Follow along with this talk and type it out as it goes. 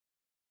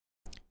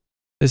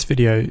This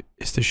video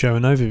is to show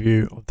an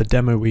overview of the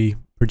demo we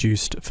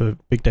produced for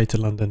Big Data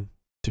London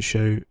to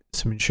show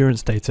some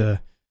insurance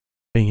data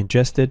being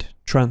ingested,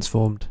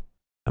 transformed,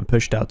 and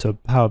pushed out to a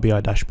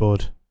PowerBI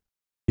dashboard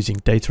using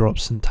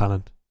DataOps and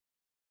Talend.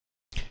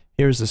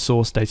 Here is the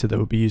source data that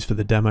will be used for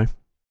the demo. It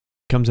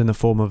comes in the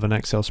form of an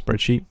Excel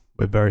spreadsheet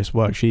with various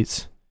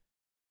worksheets.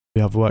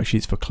 We have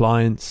worksheets for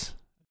clients,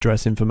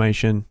 address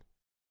information,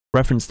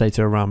 reference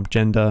data around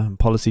gender and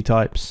policy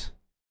types.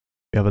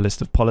 We have a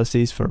list of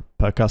policies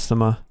per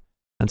customer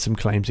and some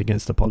claims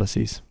against the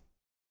policies.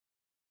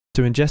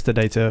 To ingest the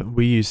data,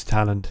 we use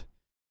Talend.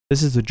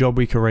 This is the job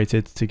we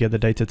created to get the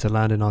data to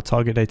land in our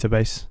target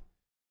database.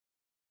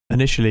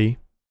 Initially,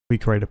 we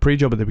create a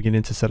pre-job at the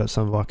beginning to set up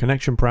some of our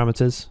connection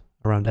parameters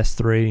around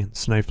S3 and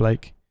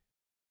Snowflake.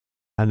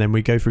 And then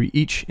we go through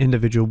each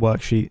individual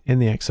worksheet in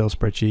the Excel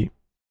spreadsheet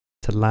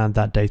to land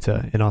that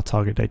data in our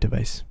target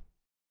database.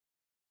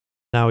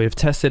 Now we have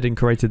tested and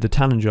created the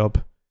Talend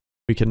job.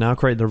 We can now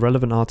create the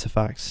relevant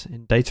artifacts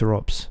in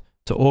DataOps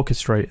to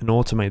orchestrate and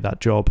automate that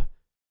job,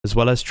 as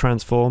well as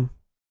transform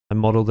and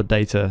model the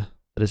data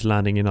that is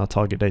landing in our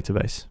target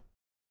database.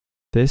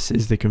 This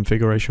is the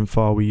configuration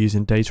file we use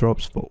in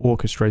DataOps for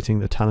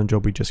orchestrating the Talend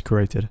job we just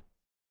created.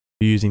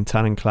 We're using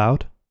Talend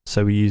Cloud,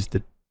 so we use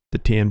the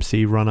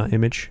TMC runner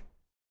image.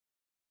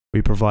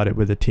 We provide it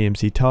with a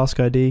TMC task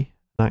ID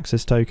and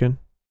access token.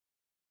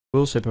 We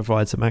also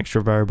provide some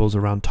extra variables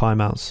around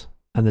timeouts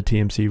and the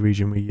TMC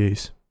region we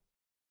use.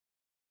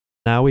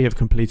 Now we have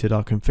completed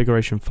our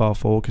configuration file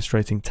for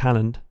orchestrating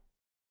Talend.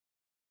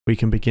 We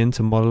can begin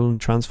to model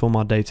and transform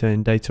our data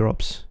in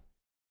DataOps.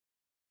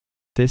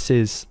 This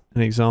is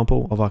an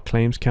example of our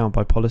claims count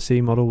by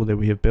policy model that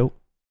we have built.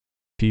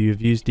 If you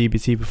have used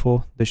DBT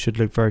before, this should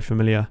look very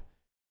familiar.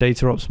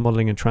 DataOps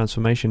modeling and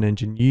transformation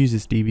engine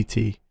uses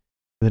DBT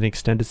with an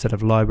extended set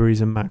of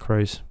libraries and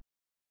macros.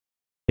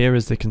 Here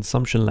is the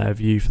consumption layer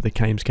view for the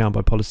claims count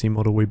by policy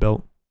model we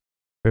built.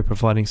 We're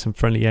providing some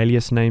friendly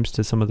alias names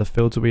to some of the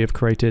fields that we have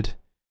created,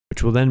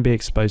 which will then be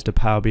exposed to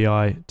Power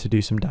BI to do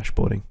some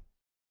dashboarding.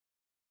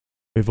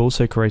 We've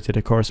also created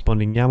a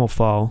corresponding YAML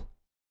file,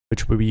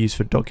 which will be used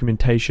for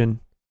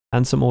documentation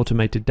and some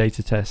automated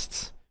data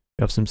tests.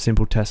 We have some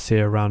simple tests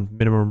here around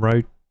minimum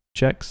row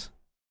checks,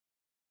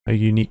 a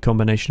unique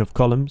combination of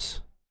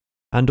columns,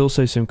 and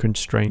also some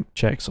constraint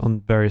checks on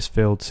various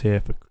fields here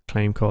for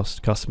claim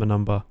cost, customer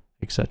number,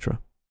 etc.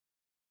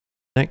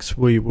 Next,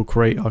 we will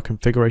create our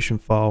configuration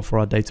file for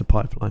our data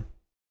pipeline.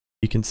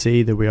 You can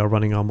see that we are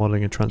running our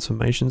modeling and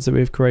transformations that we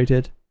have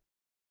created,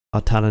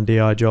 our Talend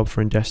DI job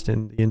for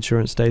ingesting the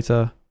insurance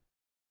data,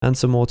 and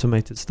some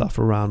automated stuff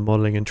around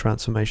modeling and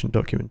transformation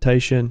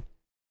documentation,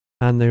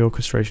 and the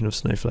orchestration of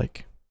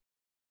Snowflake.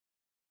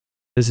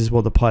 This is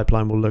what the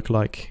pipeline will look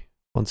like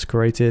once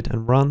created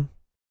and run.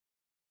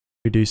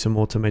 We do some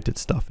automated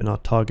stuff in our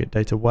target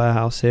data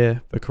warehouse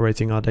here for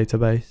creating our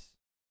database,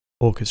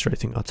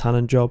 orchestrating our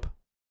Talend job,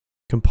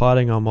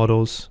 compiling our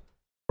models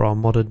for our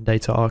modern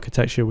data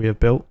architecture we have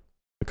built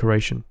for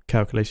creation,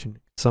 calculation, and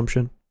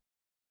consumption.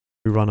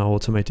 We run our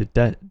automated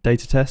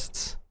data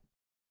tests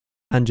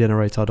and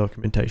generate our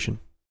documentation.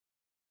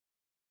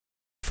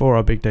 For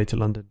our Big Data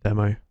London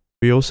demo,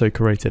 we also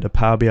created a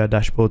Power BI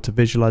dashboard to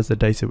visualize the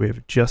data we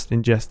have just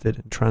ingested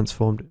and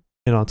transformed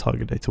in our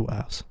target data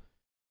warehouse.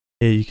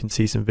 Here you can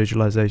see some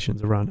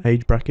visualizations around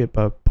age bracket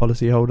per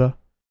policyholder,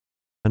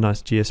 a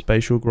nice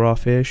geospatial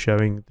graph here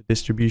showing the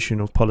distribution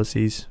of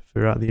policies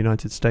throughout the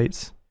United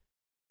States,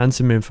 and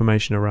some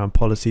information around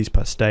policies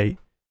per state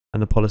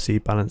and the policy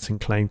balance and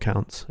claim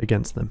counts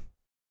against them.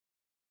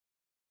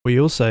 We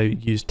also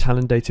used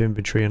Talend data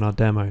inventory in our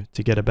demo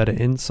to get a better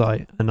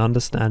insight and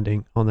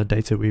understanding on the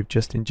data we've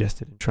just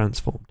ingested and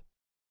transformed.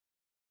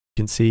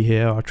 You can see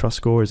here our trust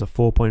score is a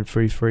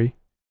 4.33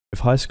 with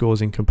high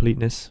scores in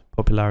completeness,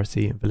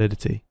 popularity, and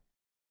validity.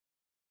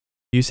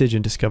 Usage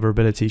and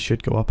discoverability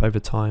should go up over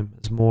time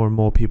as more and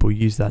more people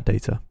use that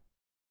data.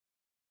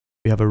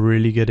 We have a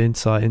really good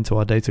insight into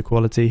our data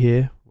quality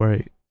here, where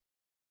it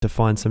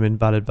defines some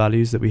invalid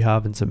values that we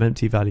have and some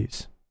empty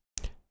values.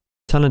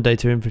 Talend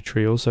data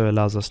inventory also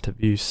allows us to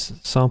view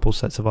sample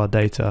sets of our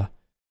data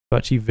to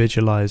actually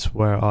visualize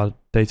where our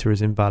data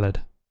is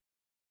invalid.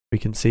 We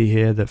can see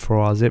here that for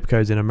our zip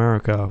codes in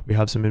America, we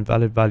have some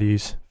invalid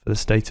values for the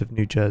state of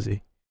New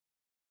Jersey.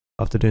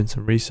 After doing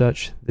some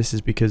research, this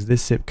is because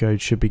this zip code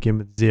should begin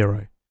with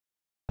 0,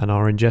 and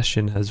our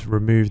ingestion has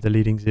removed the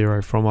leading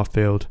 0 from our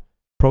field,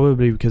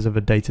 probably because of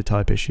a data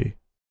type issue.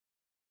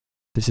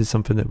 This is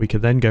something that we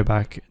could then go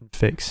back and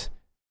fix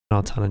in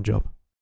our Talend job.